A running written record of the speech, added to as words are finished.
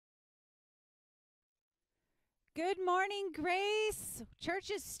Good morning, Grace.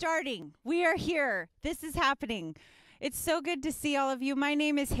 Church is starting. We are here. This is happening. It's so good to see all of you. My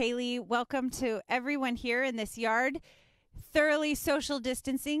name is Haley. Welcome to everyone here in this yard. Thoroughly social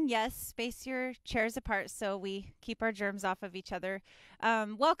distancing. Yes, space your chairs apart so we keep our germs off of each other.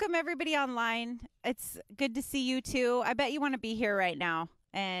 Welcome, everybody online. It's good to see you, too. I bet you want to be here right now,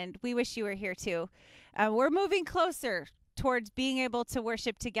 and we wish you were here, too. We're moving closer towards being able to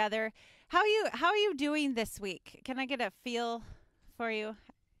worship together. How are you doing this week? Can I get a feel for you?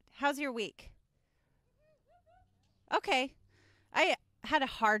 How's your week? Okay. I had a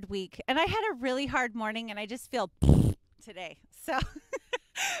hard week, and I had a really hard morning, and I just feel today. So,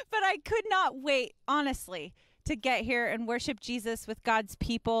 but I could not wait, honestly, to get here and worship Jesus with God's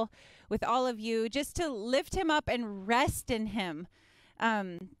people, with all of you, just to lift him up and rest in him.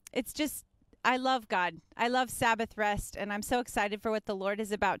 It's just, I love God. I love Sabbath rest, and I'm so excited for what the Lord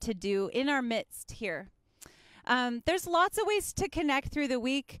is about to do in our midst here. There's lots of ways to connect through the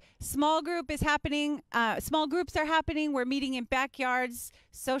week. Small group is happening. Small groups are happening. We're meeting in backyards,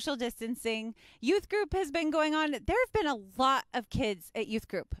 social distancing. Youth group has been going on. There have been a lot of kids at youth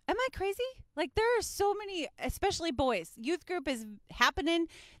group. Am I crazy? Like, there are so many, especially boys. Youth group is happening.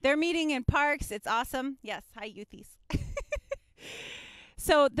 They're meeting in parks. It's awesome. Yes. Hi, youthies.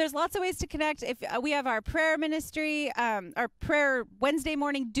 So there's lots of ways to connect. If we have our prayer ministry, our prayer Wednesday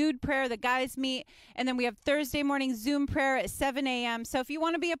morning dude prayer, the guys meet, and then we have Thursday morning Zoom prayer at 7 a.m. So if you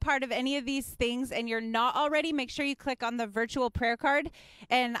want to be a part of any of these things and you're not already, make sure you click on the virtual prayer card,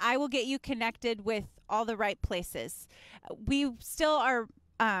 and I will get you connected with all the right places. We still are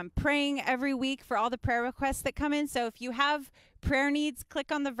praying every week for all the prayer requests that come in. So if you have prayer needs,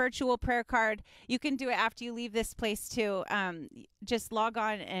 click on the virtual prayer card. You can do it after you leave this place too. Just log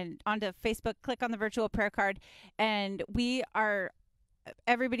on and onto Facebook, click on the virtual prayer card, and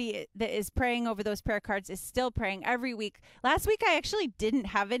everybody that is praying over those prayer cards is still praying every week. Last week I actually didn't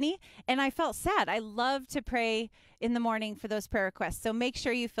have any, and I felt sad. I love to pray in the morning for those prayer requests. So make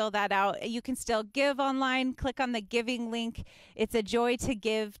sure you fill that out. You can still give online. Click on the giving link. It's a joy to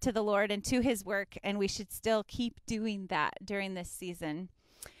give to the Lord and to his work, and we should still keep doing that during this season.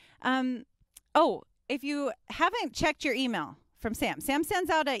 If you haven't checked your email from Sam sends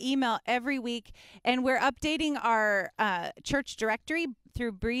out an email every week, and we're updating our church directory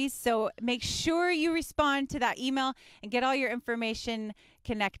through Breeze. So make sure you respond to that email and get all your information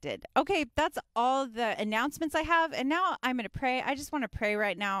connected. Okay, that's all the announcements I have. And now I'm going to pray. I just want to pray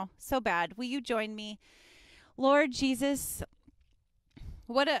right now so bad. Will you join me? Lord Jesus,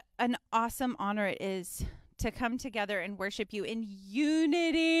 what an awesome honor it is to come together and worship you in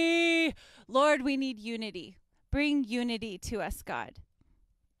unity. Lord, we need unity. Bring unity to us, God.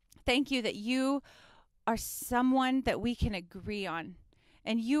 Thank you that you are someone that we can agree on.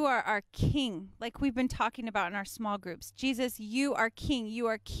 And you are our King, like we've been talking about in our small groups. Jesus, you are King. You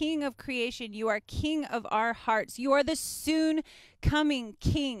are King of creation. You are King of our hearts. You are the soon coming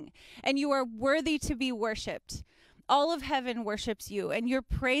King, and you are worthy to be worshiped. All of heaven worships you, and your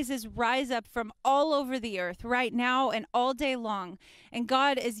praises rise up from all over the earth right now and all day long. And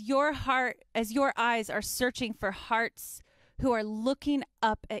God, as your eyes are searching for hearts who are looking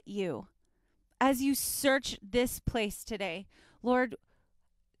up at you, as you search this place today, Lord,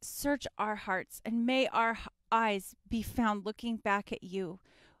 search our hearts, and may our eyes be found looking back at you.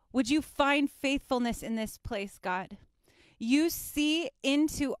 Would you find faithfulness in this place, God? You see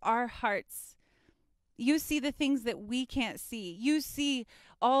into our hearts. You see the things that we can't see. You see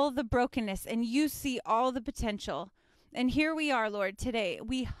all the brokenness, and you see all the potential. And here we are, Lord, today.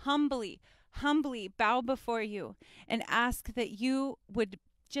 We humbly bow before you and ask that you would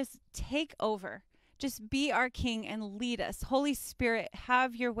just take over. Just be our King and lead us. Holy Spirit,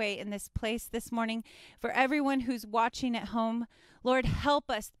 have your way in this place this morning. For everyone who's watching at home, Lord, help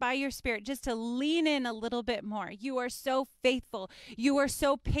us by your Spirit just to lean in a little bit more. You are so faithful. You are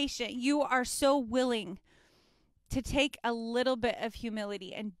so patient. You are so willing to take a little bit of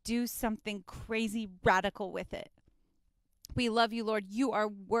humility and do something crazy radical with it. We love you, Lord. You are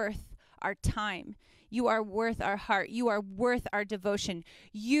worth our time. You are worth our heart. You are worth our devotion.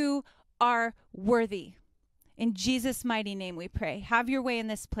 You are worthy. In Jesus' mighty name we pray. Have your way in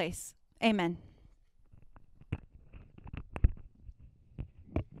this place. Amen.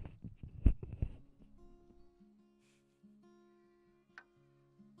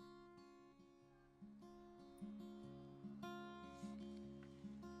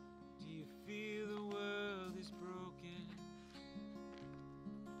 Do you feel the world is broken?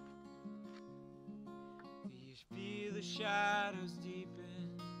 Do you feel the shadows deepen?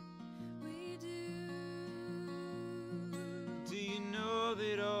 We do. Do you know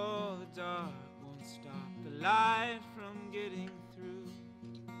that all the dark won't stop the light from getting through.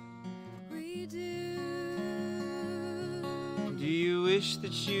 We do. Do you wish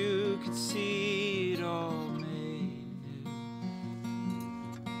that you could see it all made new?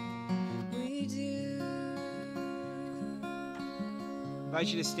 We do. I invite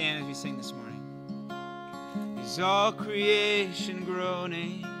you to stand as we sing this morning. Is all creation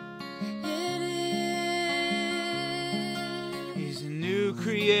groaning? It Is a new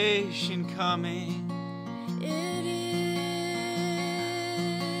creation coming? It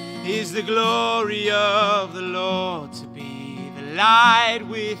Is the glory of the Lord to be the light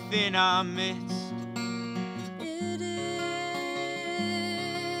within our midst? It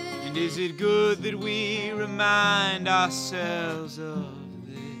And is it good that we remind ourselves of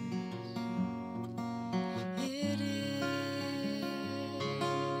this? It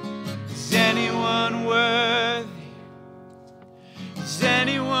Is anyone worthy? Is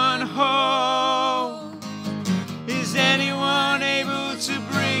anyone whole? Is anyone able to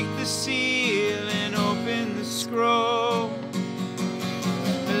break the seal and open the scroll?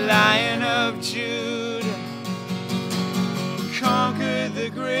 The Lion of Judah conquered the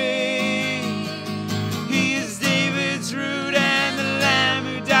grave. He is David's root and the Lamb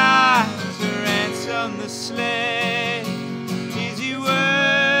who died to ransom the slave. Is he worthy?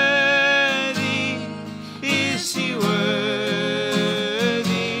 Is he worthy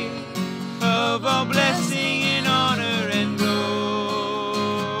of all blessing and honor and glory?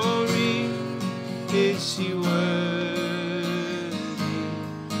 Is he worthy?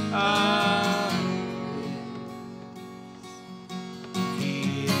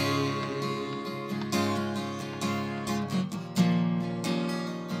 He is.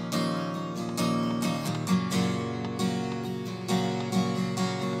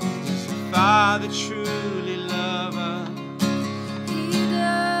 Does the Father truly love us? He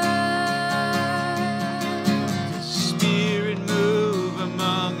does. Does the Spirit move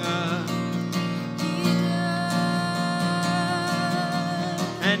among us? He does.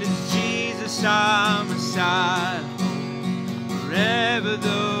 And is Jesus our Messiah? Forever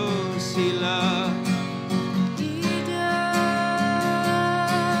those he loves. He does.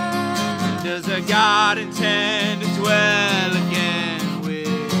 Does our God intend to dwell again with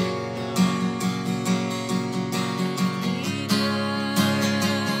us? He does.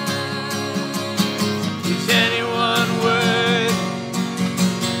 Is anyone worthy?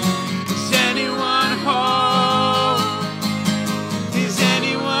 Is anyone whole? Is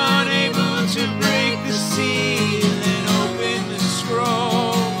anyone able to break the seal and open the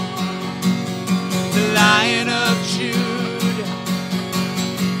scroll? The Lion of Judah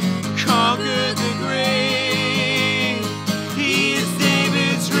conquered the grave. He is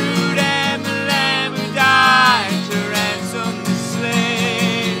David's root and the Lamb who died to ransom the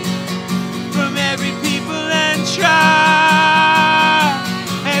slave. From every people and tribe,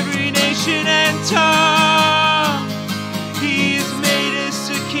 every nation and tongue, he has made us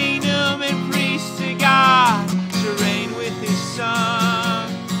a kingdom and priests to God, to reign with his Son.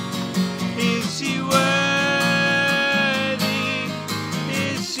 Is he worthy?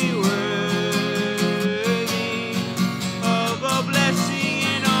 Is he worthy of all blessing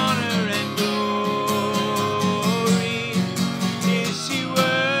and honor and glory? Is he worthy?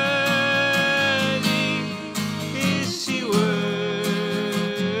 Is he worthy?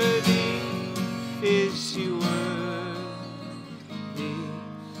 Is he worthy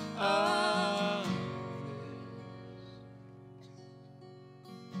of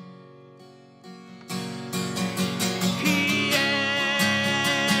He is,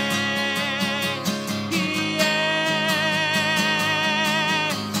 he is,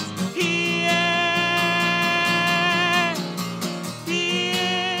 he is, he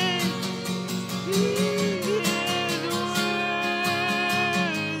is,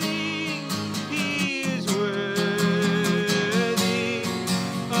 he is worthy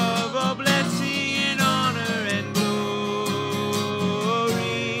of all blessing and honor and glory.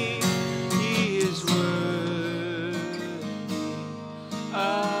 He is worthy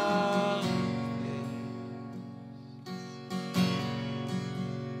of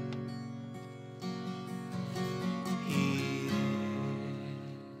He is.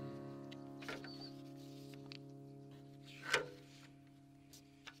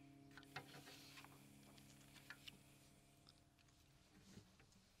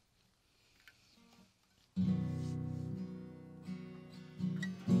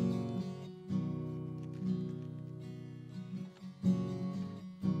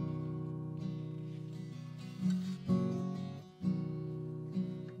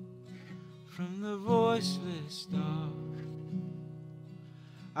 From the voiceless dark,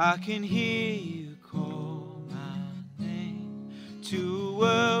 I can hear you call. to a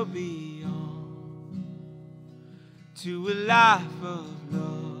world beyond, to a life of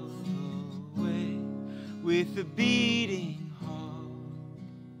love away with a beating heart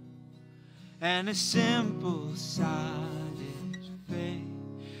and a simple silent faith,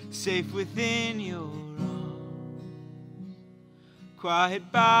 safe within your arms, quiet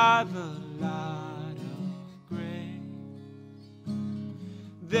by the light of grace.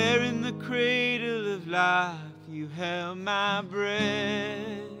 There in the cradle of life you held my breath,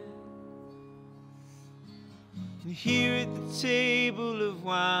 and here at the table of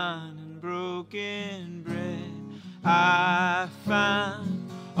wine and broken bread I find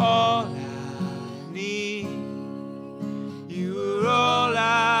all I need. You are all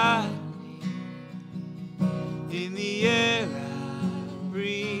I need in the air I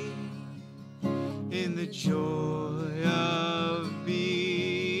breathe, in the joy of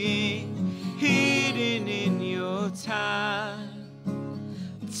being hidden in your time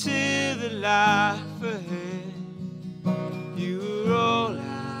till the life ahead. You are all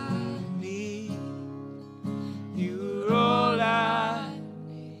I need. You are all I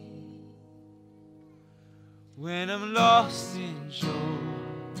need. When I'm lost in joy,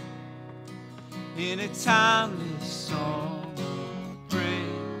 in a timeless song of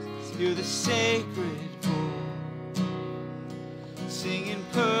praise, you're the sacred voice, singing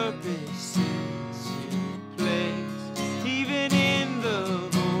purpose into place, even in the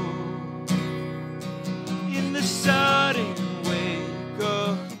void, in the sudden wake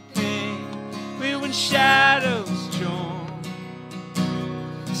of pain, where when shadows join,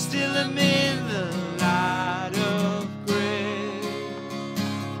 still I'm in the light of grace.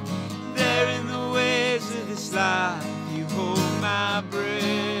 There in the waves of this life you hold my breath,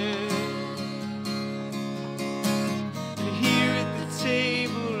 and here at the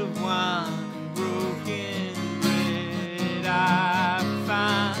table of wine and broken bread I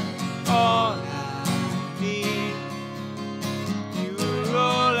find all I need. You are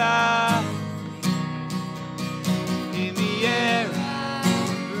all I need in the air I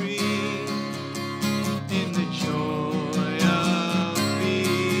breathe, in the joy of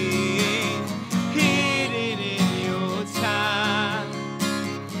being hidden in your time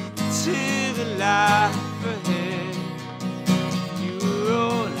till the life ahead. You are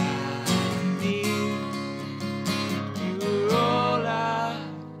all I need. You are all I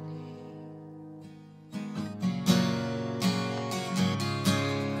need.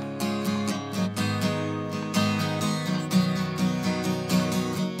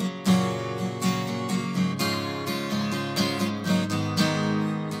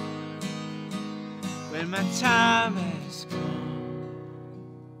 When my time has gone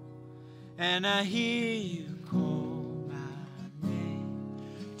and I hear you call my name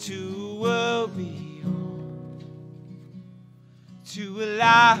to a world beyond, to a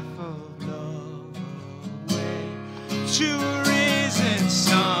life of love away, to a risen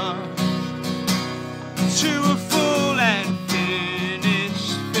sun, to a full and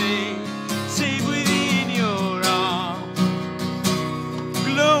finished faith, safe within your arms,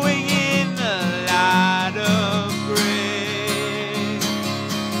 glowing in the light of grace.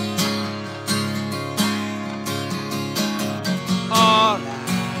 All I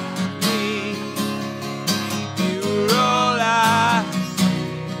need, you're all I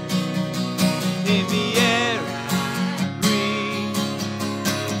need in the air I breathe,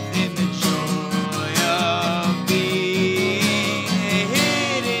 in the joy of being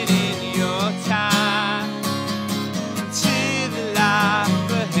hidden in your time till the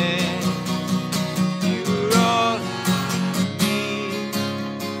life ahead. You're all I need.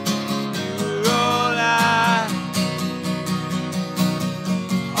 You're all I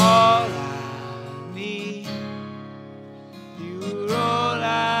need. You're all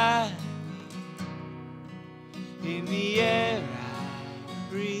I need in the air I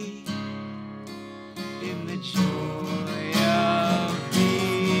breathe, in the joy of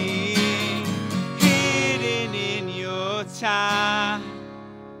being hidden in your time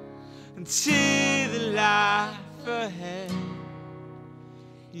until the life ahead.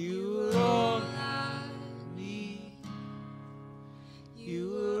 You are all I need.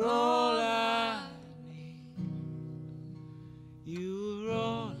 You are all I need. You are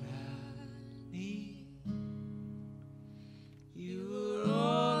all I need. You are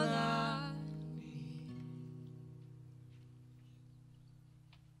all I need.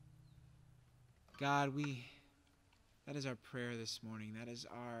 God, that is our prayer this morning. That is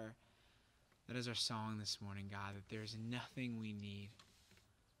our song this morning, God, that there's nothing we need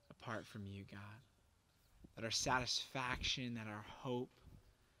apart from you, God. That our satisfaction, that our hope,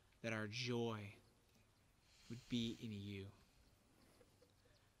 that our joy would be in you.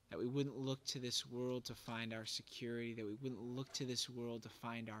 that we wouldn't look to this world to find our security, that we wouldn't look to this world to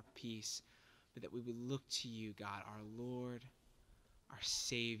find our peace, but that we would look to you, God, our Lord, our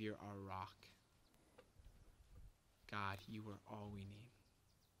Savior, our rock. God, you are all we need.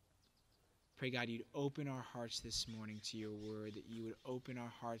 Pray, God, you'd open our hearts this morning to your word, that you would open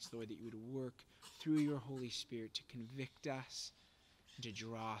our hearts, Lord, that you would work through your Holy Spirit to convict us and to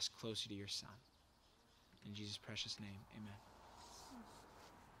draw us closer to your Son. In Jesus' precious name, amen.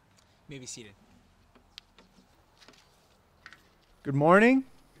 You may be seated. Good morning.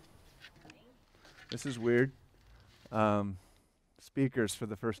 This is weird. Speakers for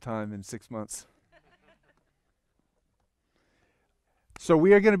the first time in 6 months. So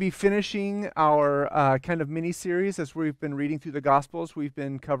we are going to be finishing our kind of mini-series as we've been reading through the Gospels. We've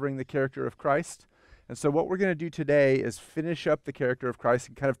been covering the character of Christ. And so what we're going to do today is finish up the character of Christ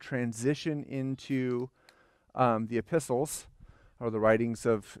and kind of transition into the epistles, or the writings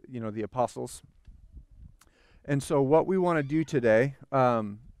of, the apostles. And so what we want to do today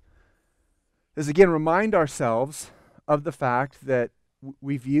is, again, remind ourselves of the fact that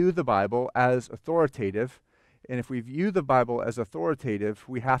we view the Bible as authoritative. And if we view the Bible as authoritative,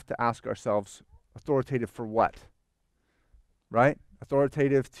 we have to ask ourselves, authoritative for what? Right?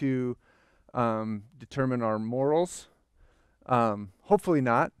 Authoritative to determine our morals? Hopefully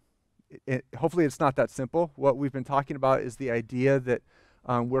not. Hopefully it's not that simple. What we've been talking about is the idea that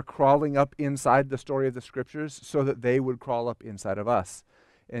we're crawling up inside the story of the Scriptures so that they would crawl up inside of us.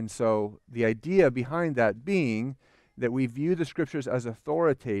 And so the idea behind that being that we view the Scriptures as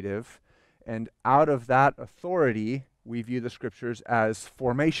authoritative, and out of that authority, we view the Scriptures as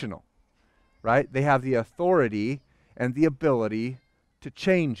formational, right? They have the authority and the ability to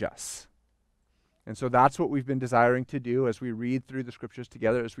change us. And so that's what we've been desiring to do as we read through the Scriptures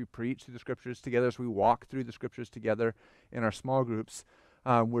together, as we preach through the Scriptures together, as we walk through the Scriptures together in our small groups.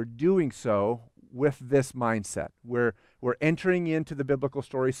 We're doing so with this mindset. We're entering into the biblical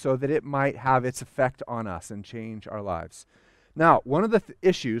story so that it might have its effect on us and change our lives. Now, one of the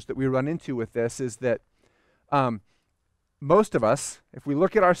issues that we run into with this is that most of us, if we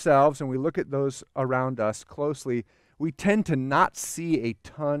look at ourselves and we look at those around us closely, we tend to not see a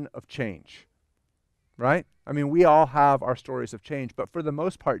ton of change, right? I mean, we all have our stories of change, but for the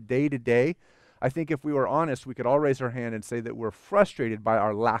most part, day to day, I think if we were honest, we could all raise our hand and say that we're frustrated by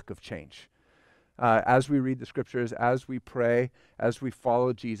our lack of change. As we read the Scriptures, as we pray, as we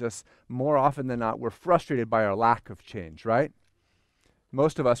follow Jesus, more often than not, we're frustrated by our lack of change, right?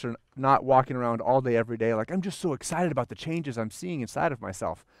 Most of us are not walking around all day, every day, like, I'm just so excited about the changes I'm seeing inside of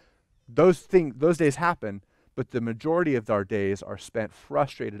myself. Those days happen, but the majority of our days are spent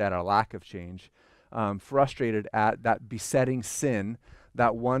frustrated at our lack of change, frustrated at that besetting sin,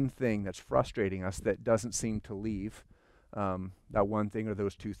 that one thing that's frustrating us that doesn't seem to leave. That one thing or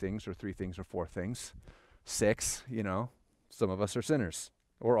those two things or three things or four things. 6, some of us are sinners,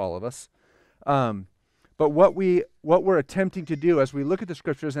 or all of us. But what we're attempting to do as we look at the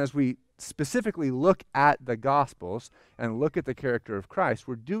Scriptures and as we specifically look at the Gospels and look at the character of Christ,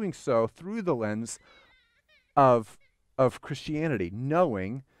 we're doing so through the lens of Christianity,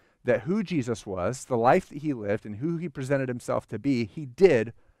 knowing that who Jesus was, the life that he lived, and who he presented himself to be, he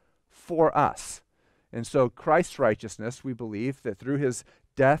did for us. And so Christ's righteousness, we believe that through his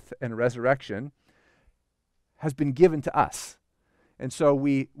death and resurrection, has been given to us. And so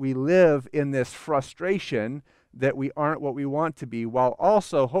we live in this frustration that we aren't what we want to be, while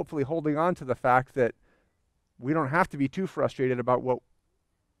also hopefully holding on to the fact that we don't have to be too frustrated about what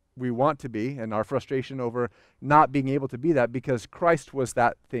we want to be and our frustration over not being able to be that, because Christ was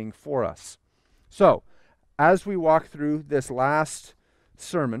that thing for us. So, as we walk through this last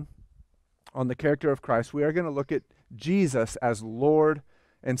sermon on the character of Christ, we are going to look at Jesus as Lord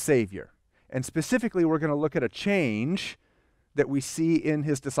and Savior. And specifically, we're going to look at a change that we see in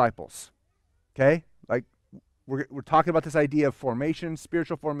his disciples. Okay? Like, we're talking about this idea of formation,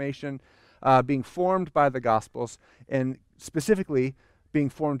 spiritual formation, being formed by the Gospels, and specifically being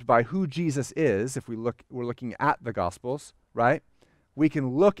formed by who Jesus is. If we're looking at the Gospels, right? We can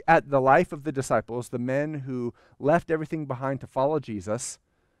look at the life of the disciples, the men who left everything behind to follow Jesus,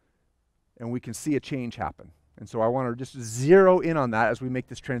 and we can see a change happen. And so I want to just zero in on that as we make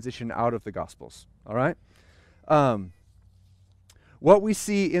this transition out of the Gospels. All right? What we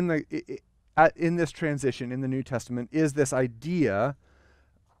see in this transition in the New Testament is this idea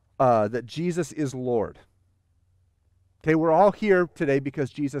that Jesus is Lord. Okay, we're all here today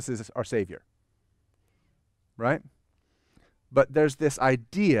because Jesus is our Savior, right? But there's this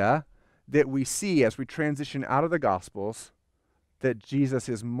idea that we see as we transition out of the Gospels that Jesus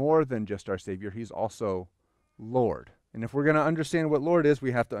is more than just our Savior. He's also Lord. And if we're going to understand what Lord is,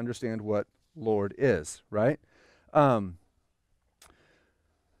 we have to understand what Lord is, right? In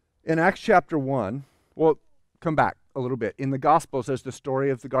Acts chapter 1, well, come back a little bit. In the Gospels, there's the story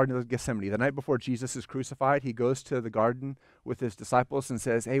of the Garden of Gethsemane. The night before Jesus is crucified, he goes to the garden with his disciples and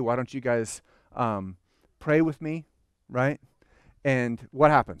says, hey, why don't you guys pray with me, right? And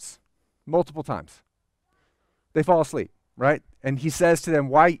what happens? Multiple times. They fall asleep, right? And he says to them,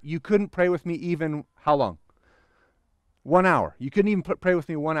 why? You couldn't pray with me even how long? 1 hour. You couldn't even pray with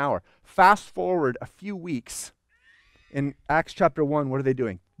me 1 hour. Fast forward a few weeks in Acts chapter 1, what are they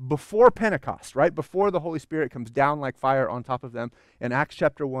doing? Before Pentecost, right? Before the Holy Spirit comes down like fire on top of them. In Acts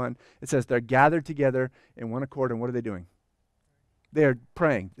chapter 1, it says they're gathered together in one accord, and what are they doing? They are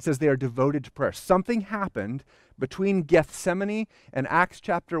praying. It says they are devoted to prayer. Something happened between Gethsemane and Acts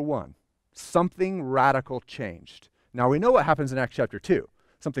chapter 1. Something radical changed. Now we know what happens in Acts chapter 2.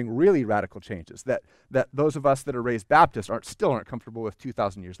 Something really radical changes that those of us that are raised Baptists still aren't comfortable with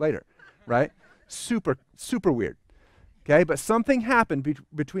 2,000 years later, right? Super weird. Okay, but something happened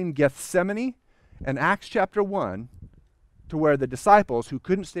between Gethsemane and Acts chapter 1 to where the disciples who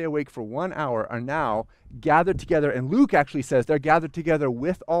couldn't stay awake for 1 hour are now gathered together. And Luke actually says they're gathered together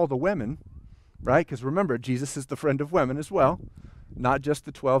with all the women, right? Because remember, Jesus is the friend of women as well, not just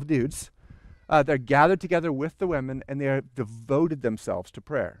the 12 dudes. They're gathered together with the women, and they have devoted themselves to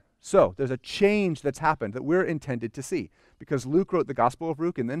prayer. So there's a change that's happened that we're intended to see, because Luke wrote the Gospel of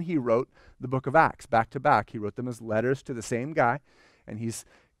Luke, and then he wrote the book of Acts back to back. He wrote them as letters to the same guy, and he's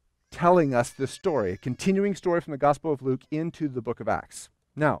telling us this story, a continuing story from the Gospel of Luke into the book of Acts.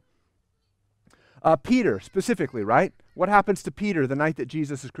 Now, Peter specifically, right? What happens to Peter the night that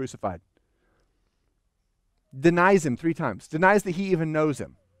Jesus is crucified? Denies him 3 times. Denies that he even knows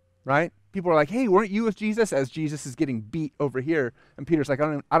him, right? People are like, hey, weren't you with Jesus? As Jesus is getting beat over here. And Peter's like,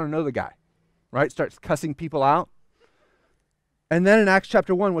 I don't know the guy, right? Starts cussing people out. And then in Acts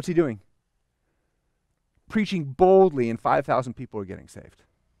chapter 1, what's he doing? Preaching boldly, and 5,000 people are getting saved.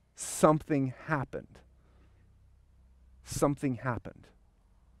 Something happened. Something happened.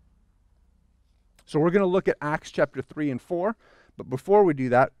 So we're going to look at Acts chapter 3 and 4. But before we do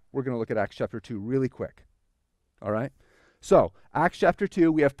that, we're going to look at Acts chapter 2 really quick. All right? So, Acts chapter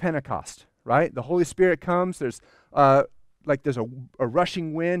 2, we have Pentecost, right? The Holy Spirit comes. There's a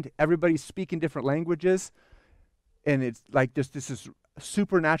rushing wind. Everybody's speaking different languages. And it's like this is a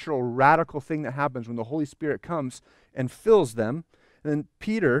supernatural, radical thing that happens when the Holy Spirit comes and fills them. And then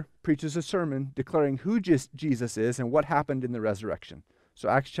Peter preaches a sermon declaring who Jesus is and what happened in the resurrection. So,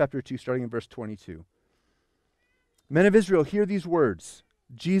 Acts chapter 2, starting in verse 22. Men of Israel, hear these words.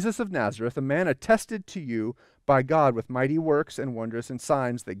 Jesus of Nazareth, a man attested to you by God with mighty works and wonders and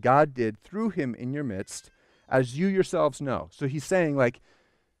signs that God did through him in your midst, as you yourselves know. So he's saying, like,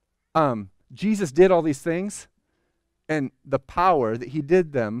 Jesus did all these things, and the power that he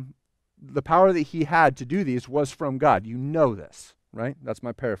did them, the power that he had to do these was from God. You know this, right? That's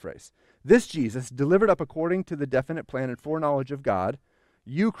my paraphrase. This Jesus, delivered up according to the definite plan and foreknowledge of God,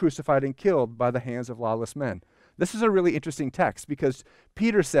 you crucified and killed by the hands of lawless men. This is a really interesting text because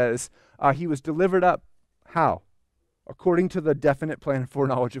Peter says he was delivered up, how? According to the definite plan and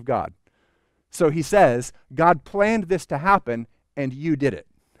foreknowledge of God. So he says, God planned this to happen and you did it.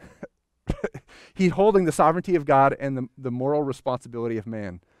 He's holding the sovereignty of God and the moral responsibility of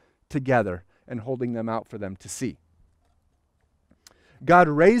man together and holding them out for them to see. God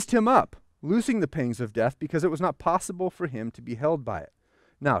raised him up, loosing the pangs of death because it was not possible for him to be held by it.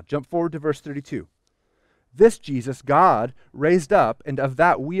 Now, jump forward to verse 32. This Jesus God raised up, and of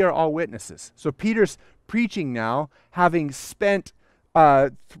that we are all witnesses. So Peter's preaching now, having spent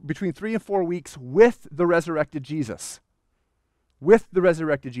between 3 and 4 weeks with the resurrected Jesus. With the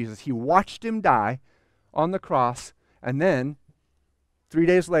resurrected Jesus. He watched him die on the cross, and then 3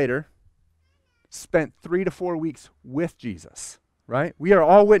 days later, spent 3 to 4 weeks with Jesus. Right? We are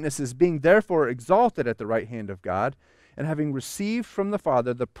all witnesses, being therefore exalted at the right hand of God, and having received from the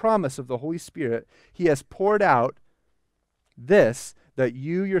Father the promise of the Holy Spirit, he has poured out this that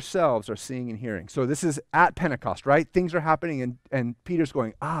you yourselves are seeing and hearing. So this is at Pentecost, right? Things are happening, and Peter's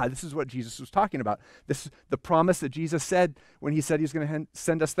going, this is what Jesus was talking about. This is the promise that Jesus said when he said he's going to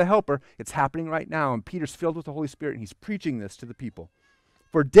send us the helper. It's happening right now, and Peter's filled with the Holy Spirit, and he's preaching this to the people.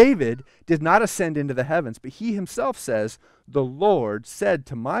 For David did not ascend into the heavens, but he himself says, the Lord said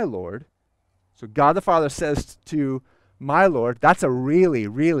to my Lord. So God the Father says to my Lord, that's a really,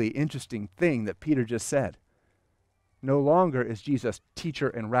 really interesting thing that Peter just said. No longer is Jesus teacher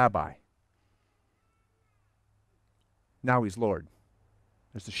and rabbi. Now he's Lord.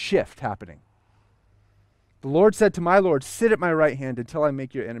 There's a shift happening. The Lord said to my Lord, sit at my right hand until I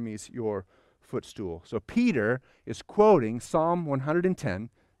make your enemies your footstool. So Peter is quoting Psalm 110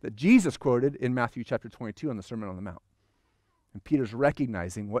 that Jesus quoted in Matthew chapter 22 on the Sermon on the Mount. And Peter's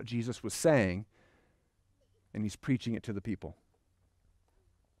recognizing what Jesus was saying, and he's preaching it to the people.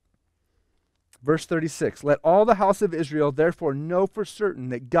 Verse 36, let all the house of Israel therefore know for certain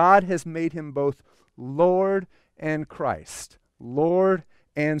that God has made him both Lord and Christ, Lord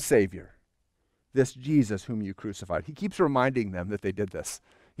and Savior, this Jesus whom you crucified. He keeps reminding them that they did this.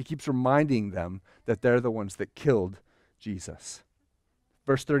 He keeps reminding them that they're the ones that killed Jesus.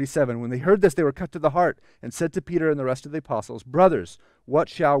 Verse 37, when they heard this, they were cut to the heart and said to Peter and the rest of the apostles, brothers, what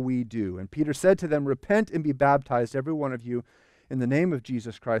shall we do? And Peter said to them, repent and be baptized, every one of you, in the name of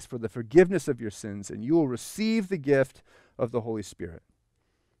Jesus Christ for the forgiveness of your sins, and you will receive the gift of the Holy Spirit.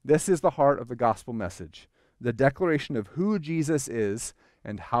 This is the heart of the gospel message, the declaration of who Jesus is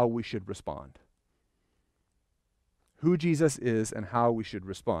and how we should respond. Who Jesus is and how we should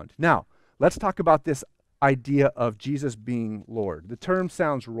respond. Now, let's talk about this idea of Jesus being Lord. The term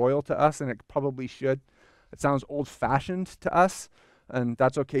sounds royal to us, and it probably should. It sounds old-fashioned to us, and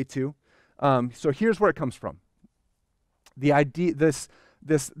that's okay too. So here's where it comes from. The idea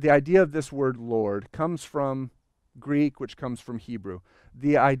of this word Lord comes from Greek, which comes from Hebrew.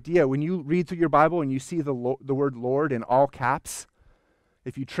 The idea, when you read through your Bible and you see the word Lord in all caps,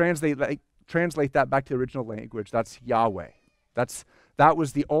 if you translate that back to the original language, that's Yahweh. That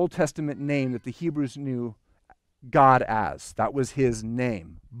was the Old Testament name that the Hebrews knew God as. That was his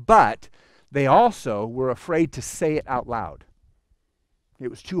name. But they also were afraid to say it out loud. It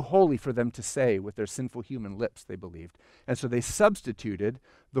was too holy for them to say with their sinful human lips, they believed. And so they substituted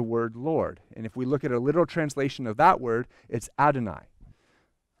the word Lord. And if we look at a literal translation of that word, it's Adonai.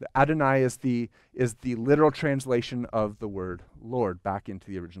 The Adonai is the literal translation of the word Lord back into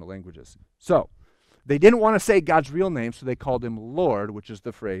the original languages. So they didn't want to say God's real name, so they called him Lord, which is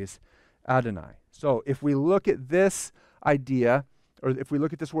the phrase Adonai. So if we look at this idea, or if we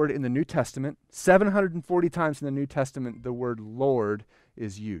look at this word in the New Testament, 740 times in the New Testament, the word Lord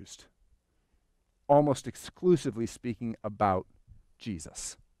is used, almost exclusively speaking about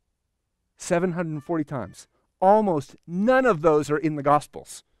Jesus. 740 times. Almost none of those are in the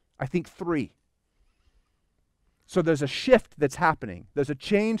Gospels. I think 3. So there's a shift that's happening. There's a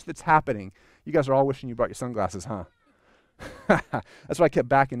change that's happening. You guys are all wishing you brought your sunglasses, huh? That's why I kept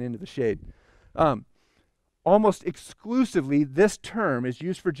backing into the shade. Almost exclusively, this term is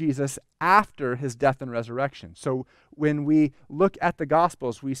used for Jesus after his death and resurrection. So when we look at the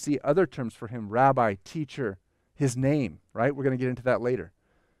Gospels, we see other terms for him, rabbi, teacher, his name, right? We're going to get into that later.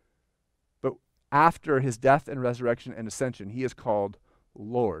 But after his death and resurrection and ascension, he is called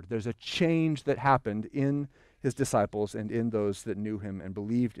Lord. There's a change that happened in his disciples and in those that knew him and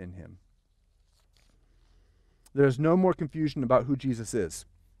believed in him. There's no more confusion about who Jesus is.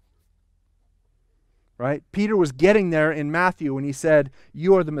 Right? Peter was getting there in Matthew when he said,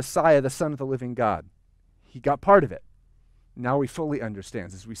 you are the Messiah, the Son of the living God. He got part of it. Now he fully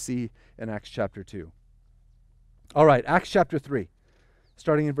understands, as we see in Acts chapter 2. All right, Acts chapter 3,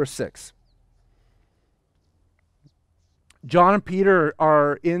 starting in verse 6. John and Peter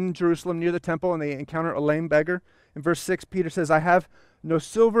are in Jerusalem near the temple, and they encounter a lame beggar. In verse 6, Peter says, I have no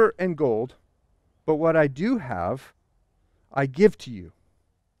silver and gold, but what I do have, I give to you.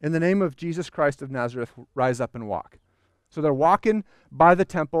 In the name of Jesus Christ of Nazareth, rise up and walk. So they're walking by the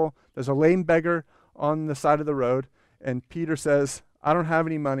temple. There's a lame beggar on the side of the road. And Peter says, I don't have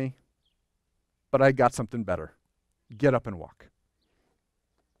any money, but I got something better. Get up and walk.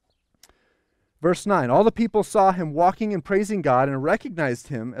 Verse 9, all the people saw him walking and praising God and recognized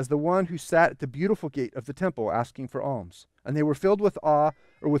him as the one who sat at the beautiful gate of the temple asking for alms. And they were filled with awe,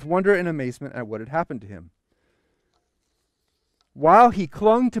 or with wonder and amazement at what had happened to him. While he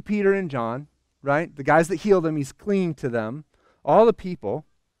clung to Peter and John, right, the guys that healed him, he's clinging to them, all the people,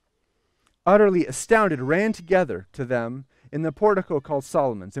 utterly astounded, ran together to them in the portico called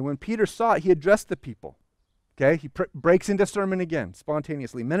Solomon's. And when Peter saw it, he addressed the people. Okay, he breaks into sermon again,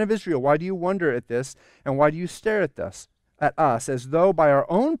 spontaneously. Men of Israel, why do you wonder at this, and why do you stare at us, as though by our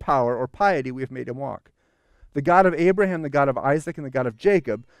own power or piety we have made him walk? The God of Abraham, the God of Isaac, and the God of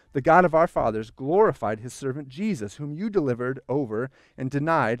Jacob, the God of our fathers, glorified his servant Jesus, whom you delivered over and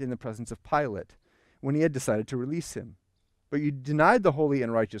denied in the presence of Pilate, when he had decided to release him. But you denied the holy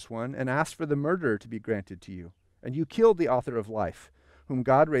and righteous one, and asked for the murderer to be granted to you. And you killed the author of life, whom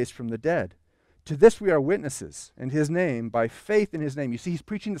God raised from the dead. To this we are witnesses, and his name, by faith in his name. You see, he's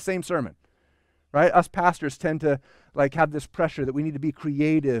preaching the same sermon. Right? Us pastors tend to have this pressure that we need to be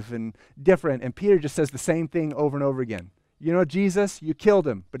creative and different. And Peter just says the same thing over and over again. You know, Jesus, you killed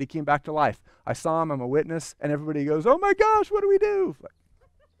him, but he came back to life. I saw him, I'm a witness. And everybody goes, oh my gosh, what do we do?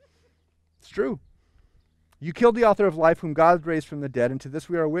 true. You killed the author of life, whom God raised from the dead, and to this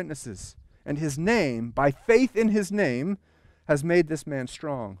we are witnesses. And his name, by faith in his name, has made this man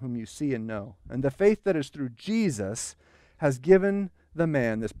strong, whom you see and know. And the faith that is through Jesus has given the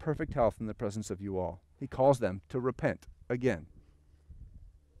man this perfect health in the presence of you all. He calls them to repent again.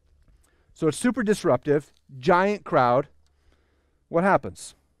 So it's super disruptive, giant crowd. What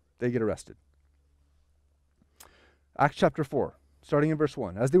happens? They get arrested. Acts chapter 4, starting in verse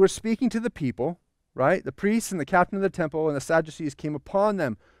 1. As they were speaking to the people, right, the priests and the captain of the temple and the Sadducees came upon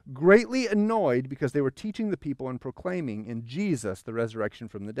them, greatly annoyed because they were teaching the people and proclaiming in Jesus the resurrection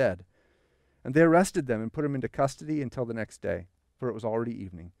from the dead. And they arrested them and put them into custody until the next day, for it was already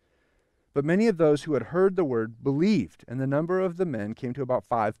evening. But many of those who had heard the word believed, and the number of the men came to about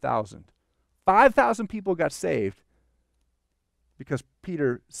 5,000. 5,000 people got saved because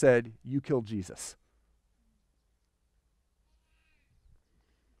Peter said, "You killed Jesus."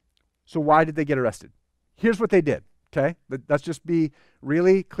 So why did they get arrested? Here's what they did, okay? Let's just be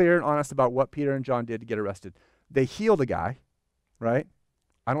really clear and honest about what Peter and John did to get arrested. They healed a guy, right?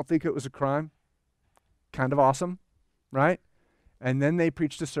 I don't think it was a crime. Kind of awesome, right? And then they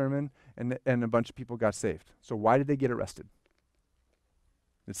preached a sermon, and a bunch of people got saved. So why did they get arrested?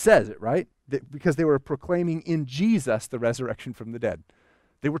 It says it, right? Because they were proclaiming in Jesus the resurrection from the dead.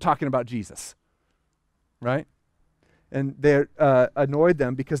 They were talking about Jesus, right? And they annoyed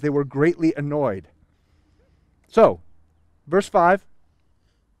them because they were greatly annoyed. So, verse 5,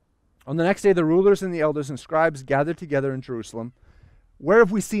 on the next day the rulers and the elders and scribes gathered together in Jerusalem. Where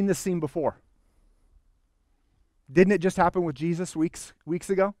have we seen this scene before? Didn't it just happen with Jesus weeks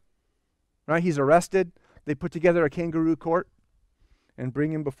ago? Right? He's arrested. They put together a kangaroo court and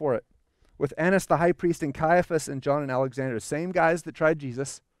bring him before it. With Annas the high priest and Caiaphas and John and Alexander, the same guys that tried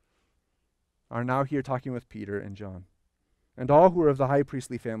Jesus, are now here talking with Peter and John, and all who were of the high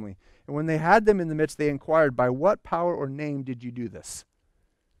priestly family. And when they had them in the midst, they inquired, "By what power or name did you do this?"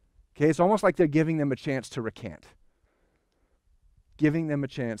 Okay, it's almost like they're giving them a chance to recant, giving them a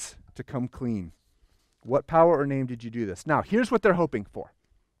chance to come clean. What power or name did you do this? Now, here's what they're hoping for,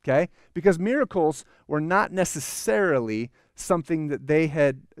 okay? Because miracles were not necessarily something that they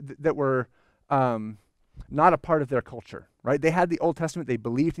had, that were not a part of their culture, right? They had the Old Testament. They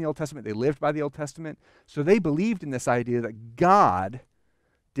believed in the Old Testament. They lived by the Old Testament. So they believed in this idea that God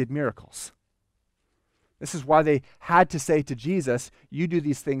did miracles. This is why they had to say to Jesus, "You do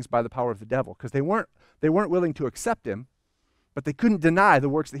these things by the power of the devil," because they weren't willing to accept him, but they couldn't deny the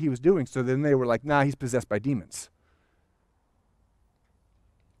works that he was doing. So then they were like, "Nah, he's possessed by demons."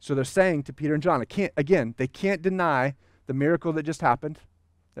 So they're saying to Peter and John, they can't deny the miracle that just happened.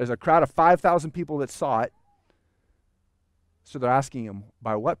 There's a crowd of 5,000 people that saw it. So they're asking him,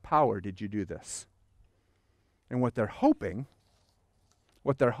 "By what power did you do this?" And what they're hoping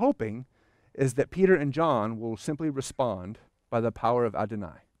is that Peter and John will simply respond by the power of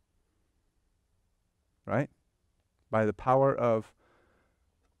Adonai. Right? By the power of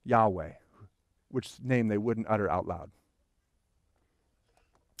Yahweh, which name they wouldn't utter out loud.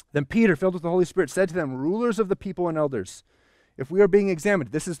 Then Peter, filled with the Holy Spirit, said to them, "Rulers of the people and elders, if we are being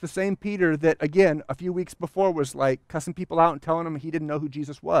examined," this is the same Peter that, again, a few weeks before was like cussing people out and telling them he didn't know who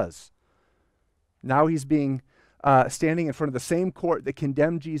Jesus was. Now he's being standing in front of the same court that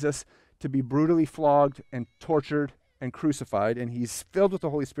condemned Jesus to be brutally flogged and tortured and crucified, and he's filled with the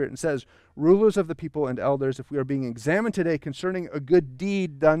Holy Spirit and says, "Rulers of the people and elders, if we are being examined today concerning a good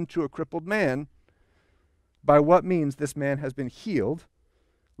deed done to a crippled man, by what means this man has been healed,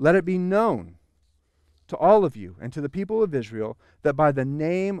 let it be known to all of you and to the people of Israel that by the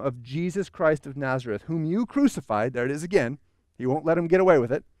name of Jesus Christ of Nazareth, whom you crucified," there it is again, he won't let him get away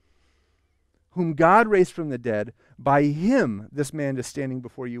with it, "whom God raised from the dead, by him this man is standing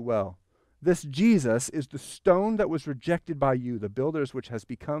before you well. This Jesus is the stone that was rejected by you, the builders, which has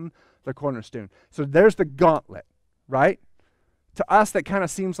become the cornerstone." So there's the gauntlet, right? To us, that kind of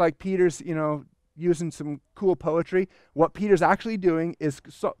seems like Peter's, using some cool poetry. What Peter's actually doing is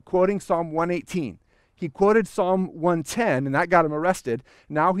quoting Psalm 118. He quoted Psalm 110, and that got him arrested.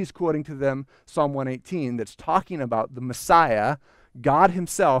 Now he's quoting to them Psalm 118 that's talking about the Messiah, God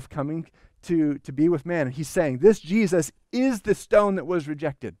himself coming to be with man. And he's saying, this Jesus is the stone that was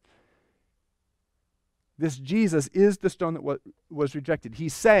rejected. This Jesus is the stone that was rejected.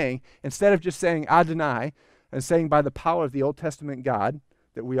 He's saying, instead of just saying Adonai and saying by the power of the Old Testament God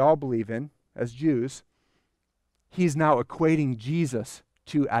that we all believe in as Jews, he's now equating Jesus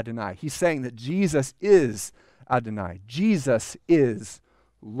to Adonai. He's saying that Jesus is Adonai. Jesus is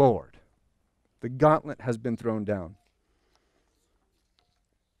Lord. The gauntlet has been thrown down.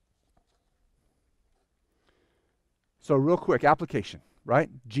 So real quick, application. right?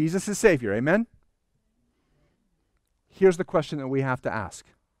 Jesus is Savior, amen? Here's the question that we have to ask.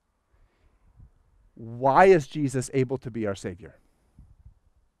 Why is Jesus able to be our Savior?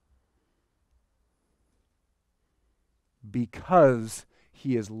 Because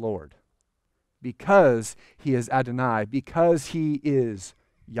he is Lord. Because he is Adonai. Because he is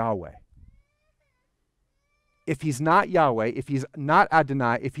Yahweh. If he's not Yahweh, if he's not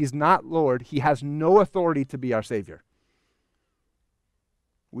Adonai, if he's not Lord, he has no authority to be our Savior.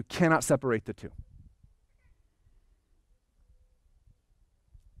 We cannot separate the two.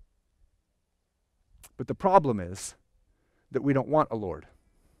 But the problem is that we don't want a Lord.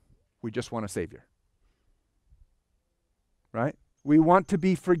 We just want a Savior. Right? We want to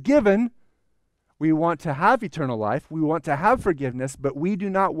be forgiven. We want to have eternal life. We want to have forgiveness, but we do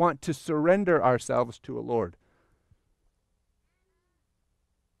not want to surrender ourselves to a Lord.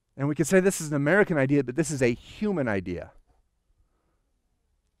 And we could say this is an American idea, but this is a human idea.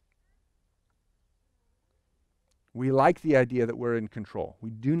 We like the idea that we're in control.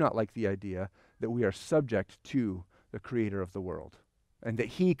 We do not like the idea that we are subject to the creator of the world and that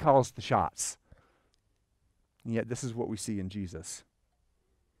he calls the shots. And yet this is what we see in Jesus.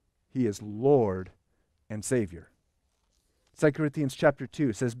 He is Lord and Savior. 2 Corinthians chapter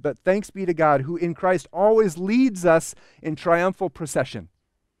 2 says, "But thanks be to God who in Christ always leads us in triumphal procession."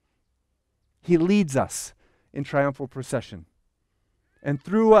 He leads us in triumphal procession. And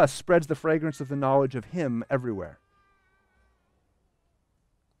through us spreads the fragrance of the knowledge of him everywhere.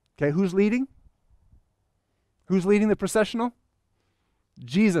 Okay, who's leading? Who's leading the processional?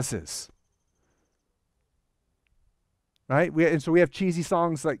 Jesus is. Right? And so we have cheesy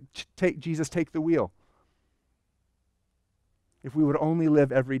songs like "Take Jesus, Take the Wheel." If we would only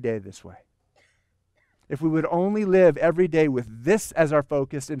live every day this way. If we would only live every day with this as our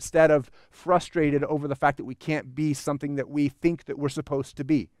focus instead of frustrated over the fact that we can't be something that we think that we're supposed to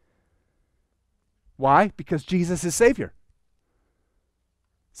be. Why? Because Jesus is Savior.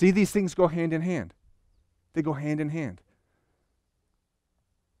 See, these things go hand in hand. They go hand in hand.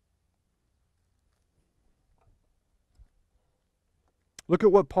 Look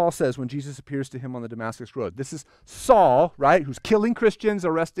at what Paul says when Jesus appears to him on the Damascus Road. This is Saul, right, who's killing Christians,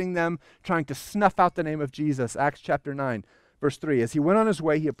 arresting them, trying to snuff out the name of Jesus. Acts chapter 9, verse 3. As he went on his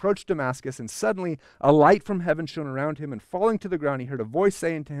way, he approached Damascus, and suddenly a light from heaven shone around him, and falling to the ground, he heard a voice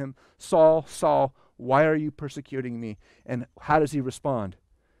saying to him, "Saul, Saul, why are you persecuting me?" And how does he respond?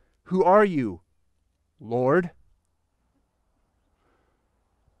 "Who are you, Lord?"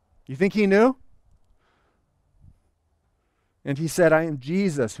 You think he knew? And he said, "I am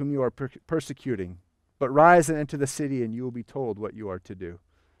Jesus whom you are persecuting. But rise and enter the city, and you will be told what you are to do."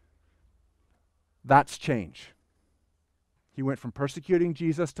 That's change. He went from persecuting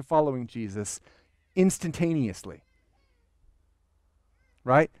Jesus to following Jesus instantaneously.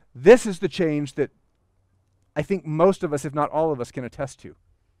 Right? This is the change that I think most of us, if not all of us, can attest to.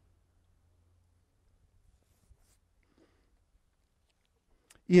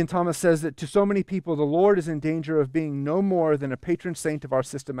 Ian Thomas says that to so many people, the Lord is in danger of being no more than a patron saint of our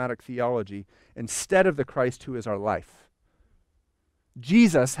systematic theology instead of the Christ who is our life.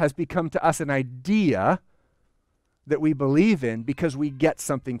 Jesus has become to us an idea that we believe in because we get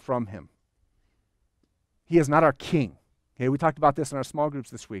something from him. He is not our king. Okay, we talked about this in our small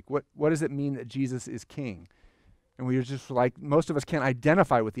groups this week. What does it mean that Jesus is king? And we were just like, most of us can't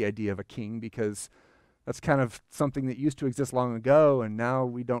identify with the idea of a king because that's kind of something that used to exist long ago, and now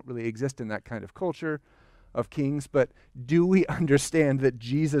we don't really exist in that kind of culture of kings. But do we understand that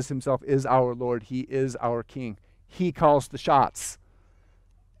Jesus himself is our Lord? He is our King. He calls the shots.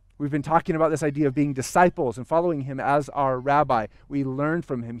 We've been talking about this idea of being disciples and following him as our rabbi. We learn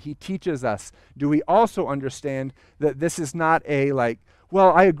from him. He teaches us. Do we also understand that this is not a like,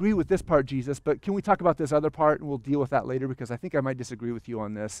 well, I agree with this part, Jesus, but can we talk about this other part and we'll deal with that later because I think I might disagree with you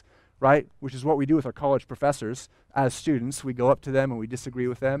on this, right? Which is what we do with our college professors as students. We go up to them and we disagree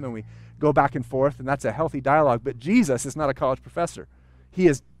with them and we go back and forth, and that's a healthy dialogue. But Jesus is not a college professor. He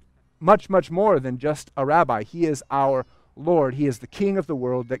is much, much more than just a rabbi. He is our Lord. He is the King of the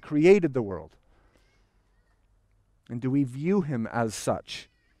world that created the world. And do we view him as such?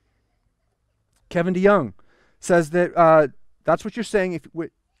 Kevin DeYoung says that that's what you're saying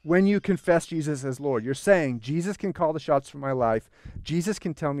when you confess Jesus as Lord. You're saying Jesus can call the shots for my life. Jesus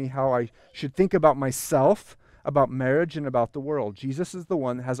can tell me how I should think about myself, about marriage, and about the world. Jesus is the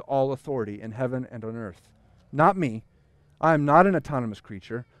one that has all authority in heaven and on earth. Not me. I am not an autonomous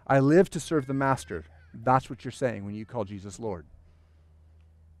creature. I live to serve the master. That's what you're saying when you call Jesus Lord.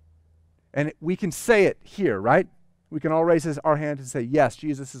 And we can say it here, right? We can all raise our hand and say, yes,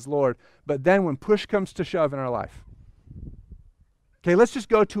 Jesus is Lord. But then when push comes to shove in our life, Okay, let's just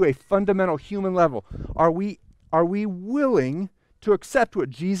go to a fundamental human level. Are we willing to accept what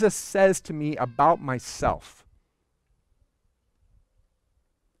Jesus says to me about myself?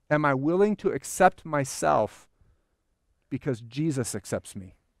 Am I willing to accept myself because Jesus accepts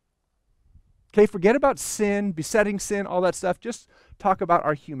me? Okay, forget about sin, besetting sin, all that stuff. Just talk about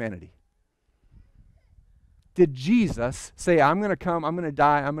our humanity. Did Jesus say, I'm going to come, I'm going to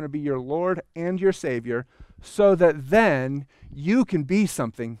die, I'm going to be your Lord and your Savior, so that then you can be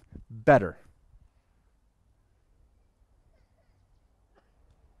something better?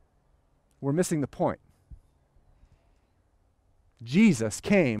 We're missing the point. Jesus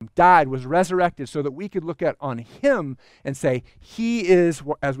came, died, was resurrected so that we could look at on him and say, he is,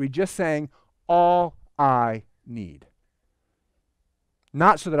 as we just sang, all I need.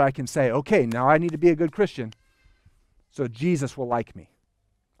 Not so that I can say, okay, now I need to be a good Christian so Jesus will like me.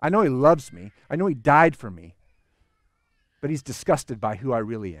 I know he loves me. I know he died for me. But he's disgusted by who I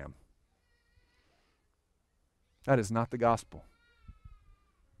really am. That is not the gospel.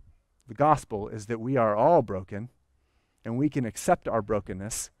 The gospel is that we are all broken, and we can accept our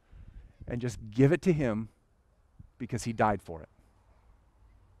brokenness and just give it to him because he died for it.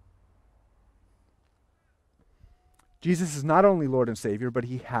 Jesus is not only Lord and Savior, but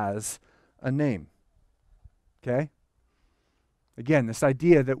he has a name. Okay? Again, this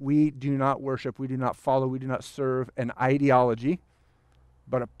idea that we do not worship, we do not follow, we do not serve an ideology,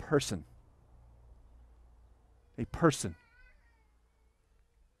 but a person. A person.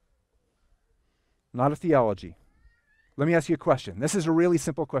 Not a theology. Let me ask you a question. This is a really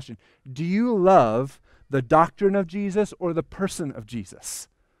simple question. Do you love the doctrine of Jesus or the person of Jesus?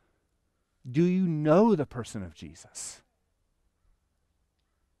 Do you know the person of Jesus?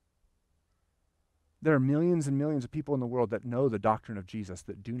 There are millions and millions of people in the world that know the doctrine of Jesus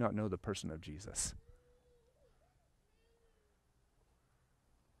that do not know the person of Jesus.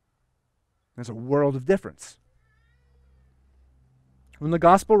 There's a world of difference. When the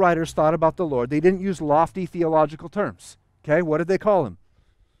gospel writers thought about the Lord, they didn't use lofty theological terms. Okay, what did they call him?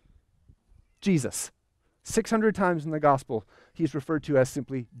 Jesus. 600 times in the gospel, he's referred to as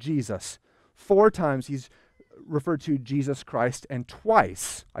simply Jesus. 4 times he's referred to Jesus Christ, and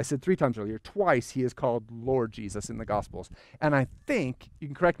twice, I said 3 times earlier, twice he is called Lord Jesus in the Gospels. And I think, you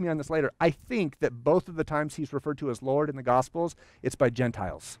can correct me on this later, I think that both of the times he's referred to as Lord in the Gospels, it's by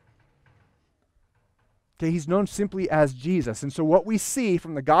Gentiles. Okay, he's known simply as Jesus. And so what we see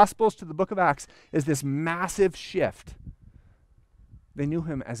from the Gospels to the book of Acts is this massive shift. They knew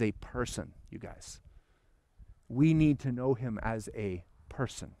him as a person, you guys. We need to know him as a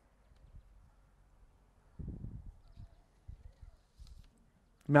person.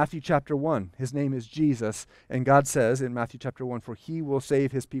 Matthew chapter 1, his name is Jesus, and God says in Matthew chapter 1, for he will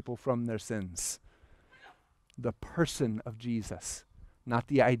save his people from their sins. The person of Jesus, not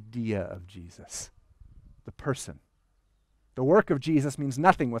the idea of Jesus. The person. The work of Jesus means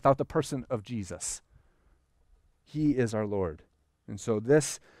nothing without the person of Jesus. He is our Lord. And so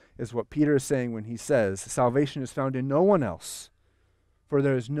this is what Peter is saying when he says, salvation is found in no one else, for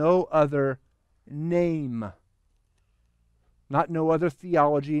there is no other name. Not no other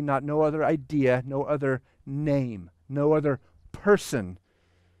theology, not no other idea, no other name, no other person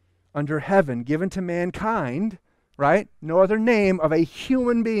under heaven given to mankind, right? No other name of a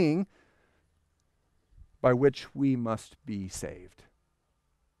human being by which we must be saved.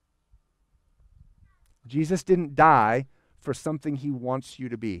 Jesus didn't die for something he wants you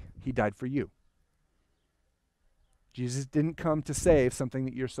to be. He died for you. Jesus didn't come to save something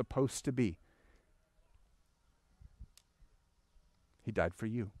that you're supposed to be. He died for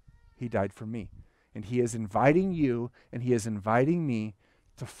you. He died for me. And he is inviting you and he is inviting me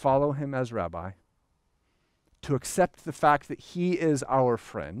to follow him as rabbi, to accept the fact that he is our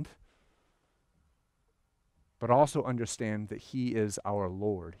friend, but also understand that he is our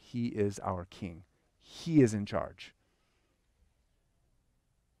Lord. He is our King. He is in charge.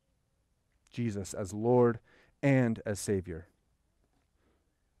 Jesus as Lord and as Savior.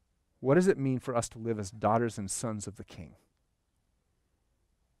 What does it mean for us to live as daughters and sons of the King?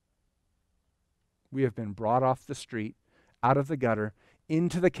 We have been brought off the street, out of the gutter,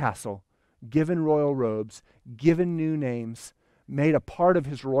 into the castle, given royal robes, given new names, made a part of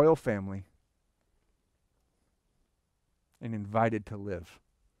his royal family, and invited to live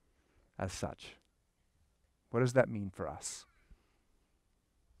as such. What does that mean for us?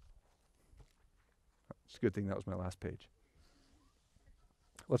 It's a good thing that was my last page.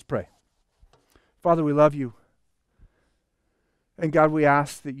 Let's pray. Father, we love you. And God, we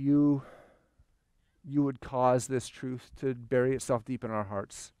ask that you would cause this truth to bury itself deep in our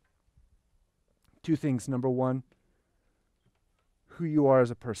hearts. 2 things. Number 1, who you are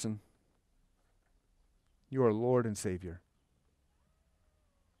as a person. You are Lord and Savior.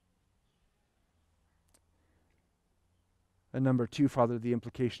 And number two, Father, the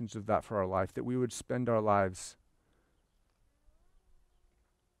implications of that for our life, that we would spend our lives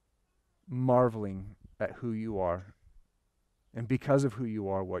marveling at who you are, and because of who you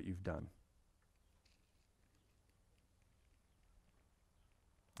are, what you've done.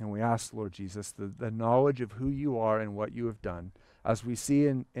 And we ask, Lord Jesus, the knowledge of who you are and what you have done, as we see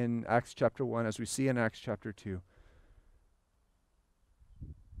in Acts chapter 1, as we see in Acts chapter 2,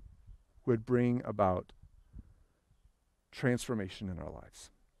 would bring about transformation in our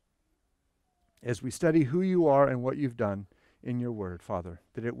lives. As we study who you are and what you've done in your word, Father,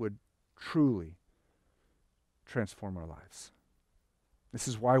 that it would truly transform our lives. This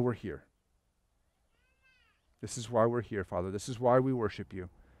is why we're here. This is why we're here, Father. This is why we worship you.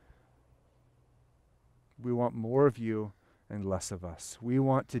 We want more of you and less of us. We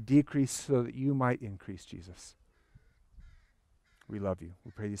want to decrease so that you might increase, Jesus. We love you.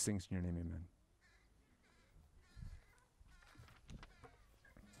 We pray these things in your name, amen.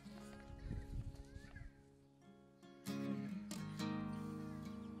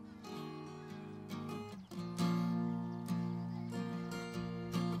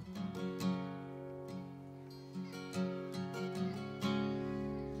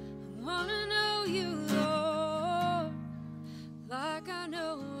 Wanna know you, Lord, like I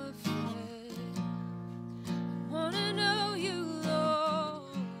know a friend. I wanna know you, Lord.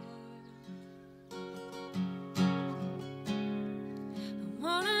 I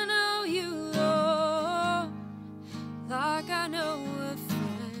wanna know you, Lord, like I know a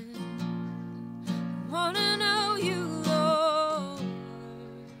friend. I wanna know you, Lord.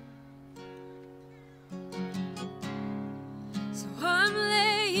 So I'm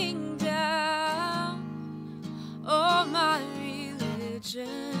laying down all my religion.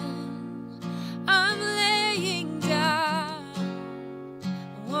 I'm laying down.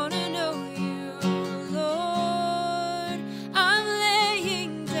 I wanna know you, Lord. I'm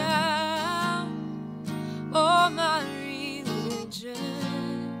laying down all my religion.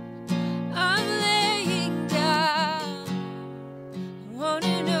 I'm laying down. I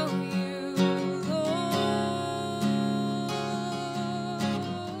wanna know you,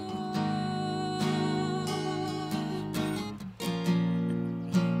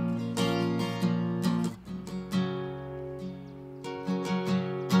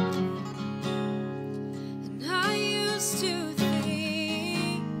 And I used to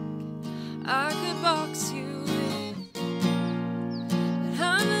think I could box you in, but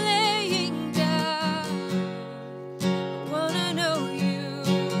I'm laying down. I wanna know you,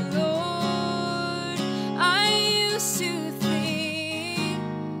 Lord. I used to think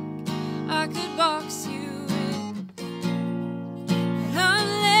I could box you in, but I'm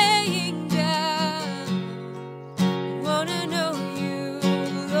laying down. I wanna know you,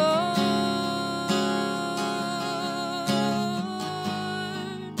 Lord.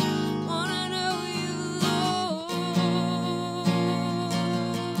 Wanna know you, Lord.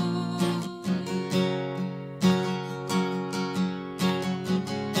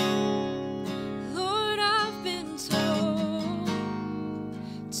 Lord, I've been told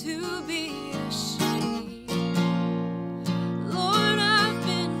to be ashamed. Lord, I've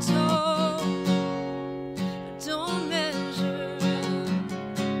been told I don't measure up.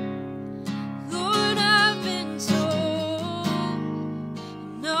 Lord, I've been told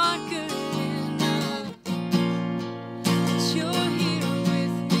I'm not good enough, but you're here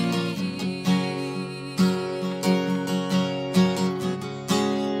with me.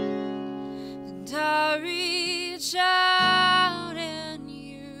 And I reach out and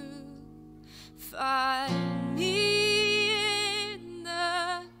you find me in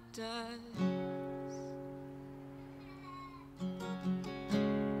the dust.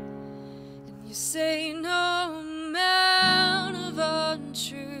 And you say no amount of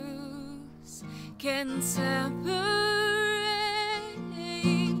untruths can separate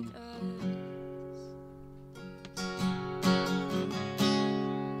us.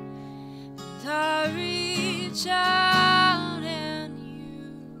 And I reach out and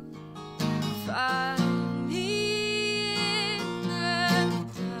you find me in the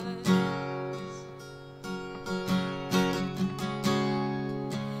dust.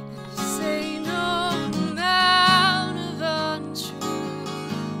 And you say no amount of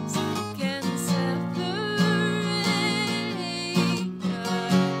untruths can separate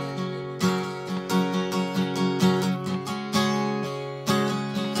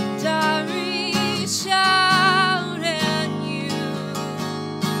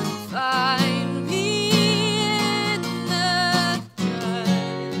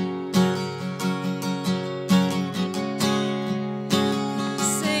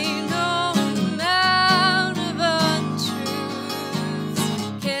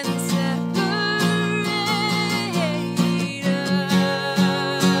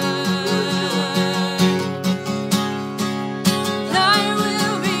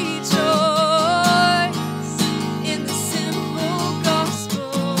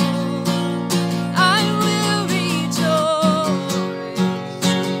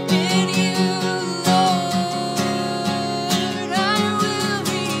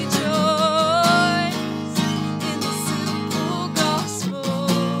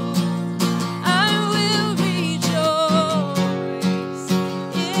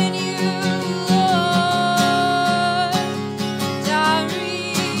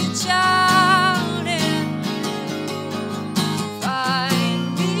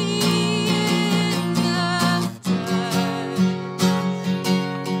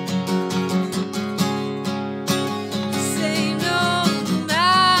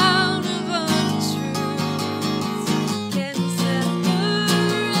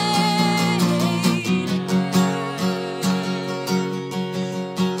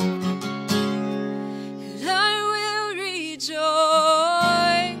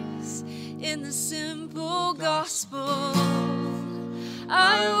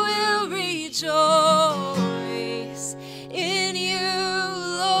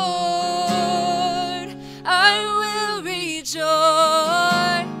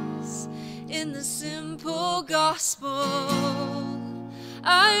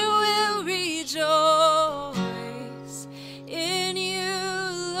I will rejoice in you,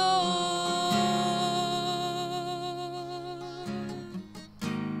 Lord.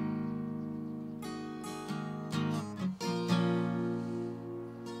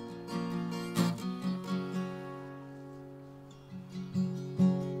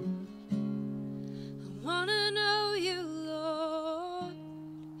 I wanna know you, Lord,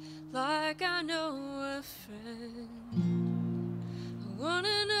 like I know a friend. I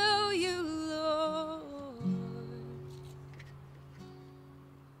wanna know you, Lord.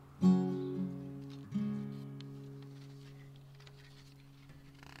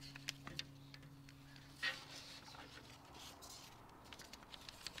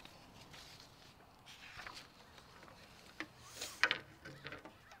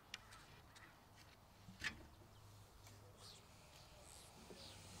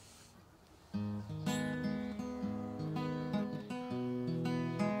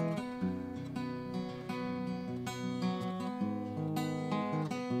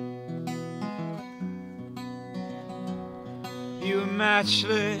 You are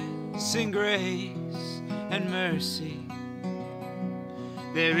matchless in grace and mercy.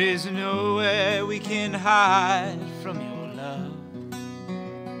 There is nowhere we can hide from your love.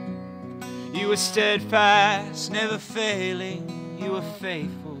 You are steadfast, never failing. You are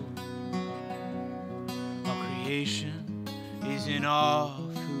faithful. All creation is in awe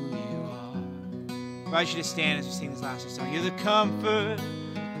of who you are. I invite you to stand as we sing this last song. You're the comfort,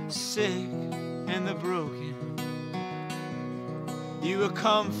 the sick, and the broken. You are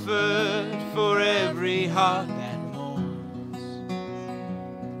comfort for every heart that mourns.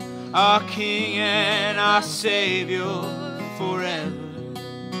 Our King and our Savior forever.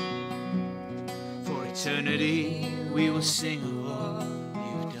 For eternity we will sing of all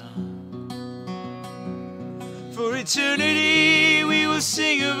you've done. For eternity we will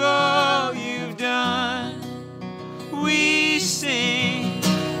sing of all you've done. We sing,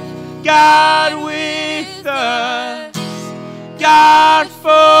 God with us, God for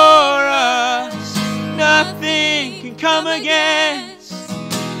us, nothing can come against,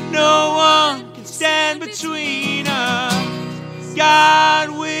 no one can stand between us. God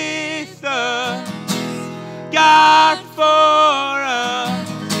with us, God for us,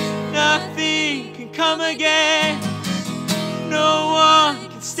 nothing can come against, no one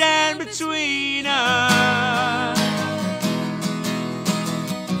can stand between us.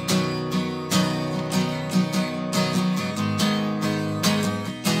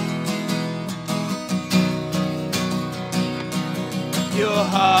 Your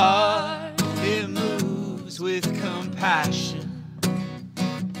heart, it moves with compassion.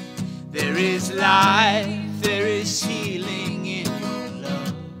 There is life, there is healing in your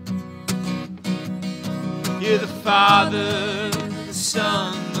love. You're the Father, the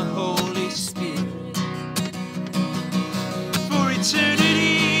Son, the Holy Spirit. For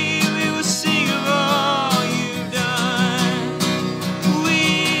eternity we will sing of all you've done.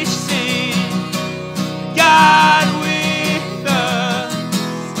 We sing, God with us,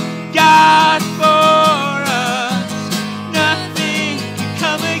 God for us, nothing can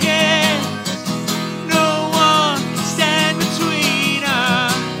come against, no one can stand between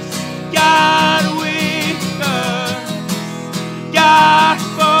us. God with us, God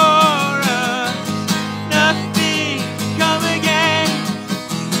for us, nothing can come against,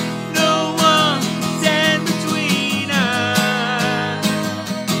 no one can stand between us.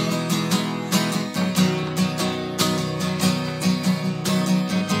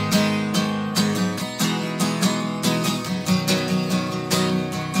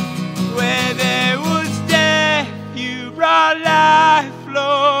 Where there was death, you brought life,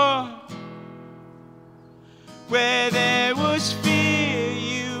 Lord. Where there was fear,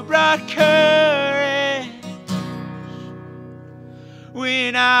 you brought courage.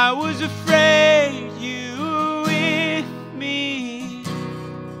 When I was afraid, you were with me.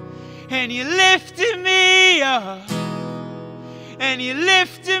 And you lifted me up. And you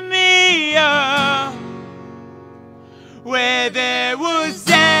lifted me up. Where there was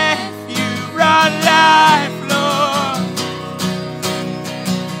death, you brought life, Lord.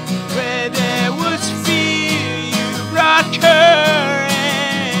 Where there was fear, you brought courage.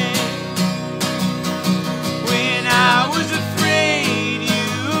 When I was afraid, you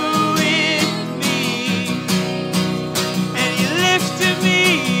were with me. And you lifted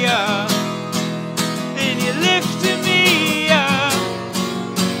me up. And you lifted me up.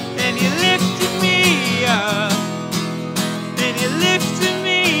 And you lifted me up. And you lifted me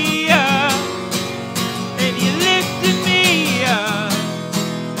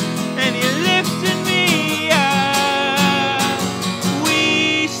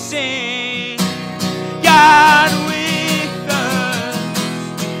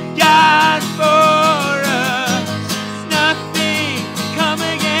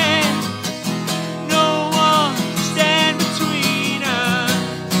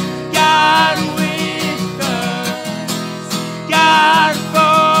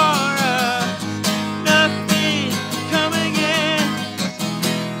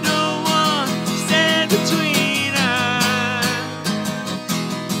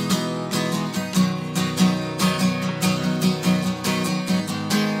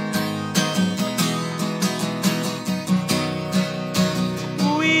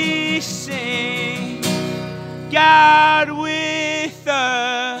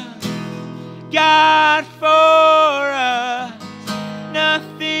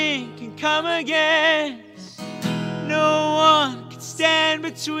nothing can come against. No one can stand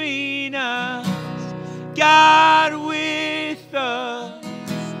between us. God with us,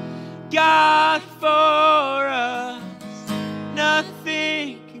 God for us.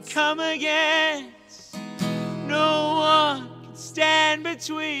 Nothing can come against. No one can stand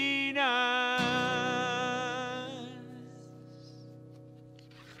between us.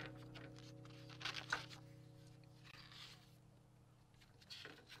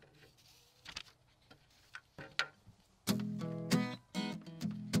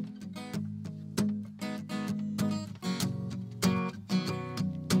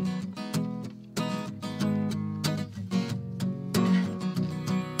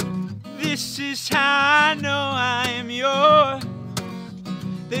 This is how I know I am yours.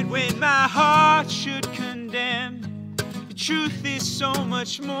 That when my heart should condemn, the truth is so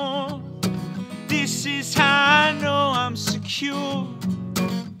much more. This is how I know I'm secure.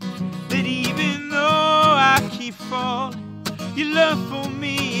 That even though I keep falling, your love for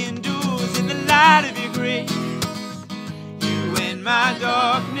me endures in the light of your grace. You and my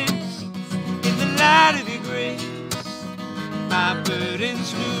darkness in the light of your grace. My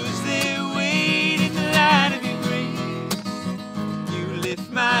burdens lose their weight in the light of your grace. You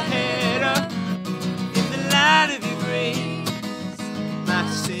lift my head up in the light of your grace. My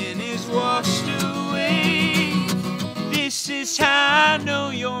sin is washed away. This is how I know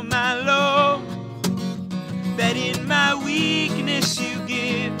you're my Lord. That in my weakness you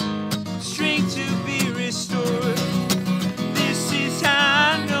give strength to be restored. This is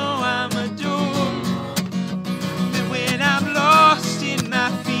how I know I'm adored. That when I'm lost in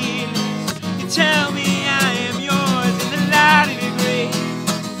my feelings, you tell me I am yours in the light of your grace.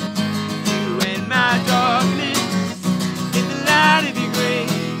 You and my darkness in the light of your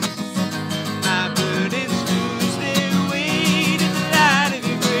grace. My burdens lose their weight in the light of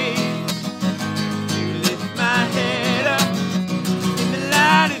your grace. You lift my head up in the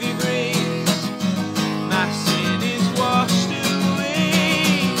light of your grace. My sin is washed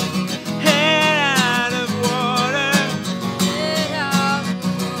away. Head out of water, Head out of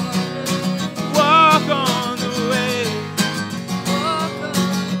water, walk on the way. walk on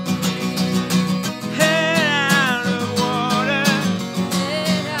the way. Head out of water,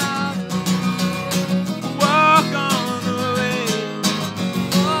 Head out of water, walk on the way.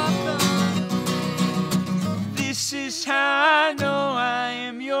 walk on the way. This is how I know I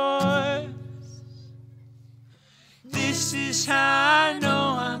am yours. This is how I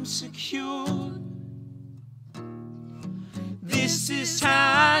know I'm secure. This is how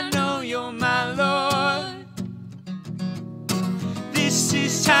I know you're my Lord. This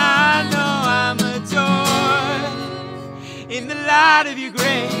is how I know I'm adored. In the light of your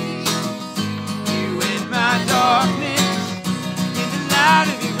grace, you in my darkness, in the light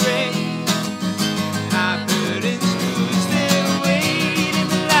of your grace. My burdens lose their weight in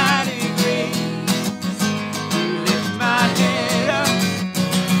the light of your grace. You lift my head up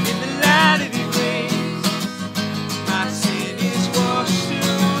in the light of your grace. My sin is washed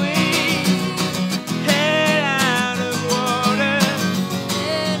away. Head out of water,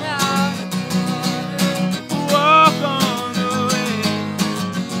 Head out of water, walk on the way.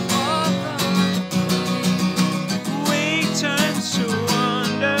 walk on the way. Wait turns to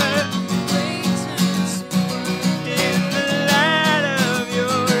wonder Wait turns to wonder in the light of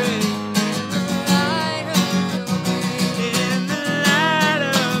your grace. in the light of your grace. In the light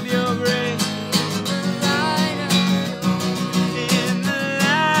of your grace. In the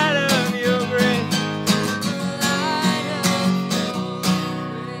light of your grace. In the light of your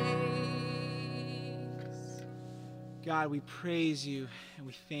grace. God, we praise you and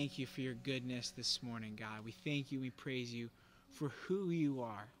we thank you for your goodness this morning, God. We thank you, we praise you for who you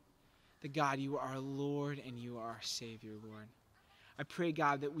are. That, God, you are our Lord and you are our Savior, Lord. I pray,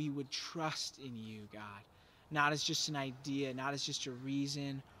 God, that we would trust in you, God, not as just an idea, not as just a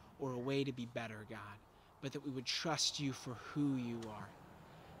reason or a way to be better, God, but that we would trust you for who you are.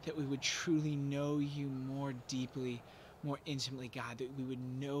 That we would truly know you more deeply, more intimately, God, that we would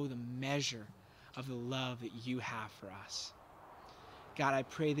know the measure of the love that you have for us. God, I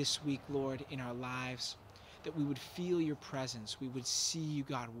pray this week, Lord, in our lives, that we would feel your presence. We would see you,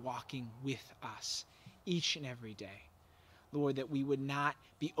 God, walking with us each and every day. Lord, that we would not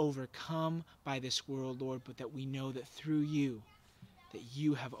be overcome by this world, Lord, but that we know that through you, that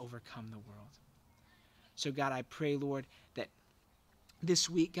you have overcome the world. So, God, I pray, Lord, that this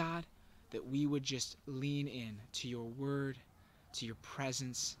week, God, that we would just lean in to your word, to your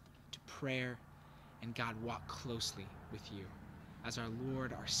presence, to prayer, and God, walk closely with you as our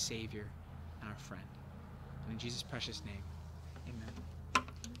Lord, our Savior, and our friend. And in Jesus' precious name, amen.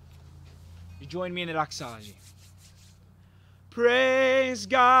 join me in the doxology. Praise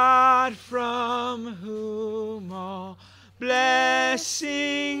God from whom all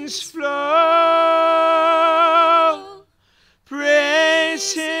blessings flow.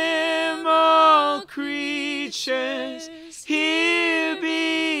 Praise Him, all creatures here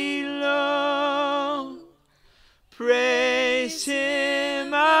below. Praise Him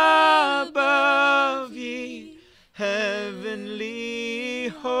above, ye heavenly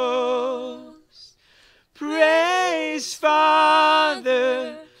hosts. Praise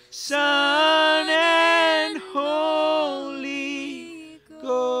Father, Son, and Holy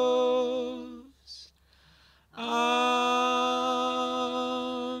Ghost. Amen.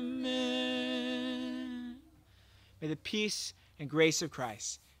 May the peace and grace of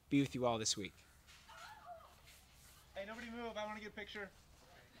Christ be with you all this week. Hey, nobody move. I want to get a picture.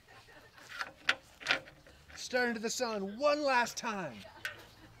 Stare into the sun one last time.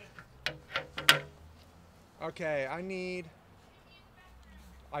 Okay,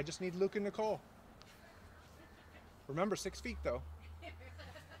 I just need Luke and Nicole. Remember, 6 feet though.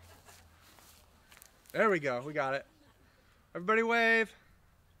 There we go. We got it. Everybody wave.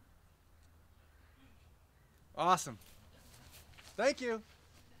 Awesome. Thank you.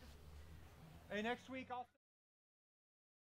 Hey, next week I'll...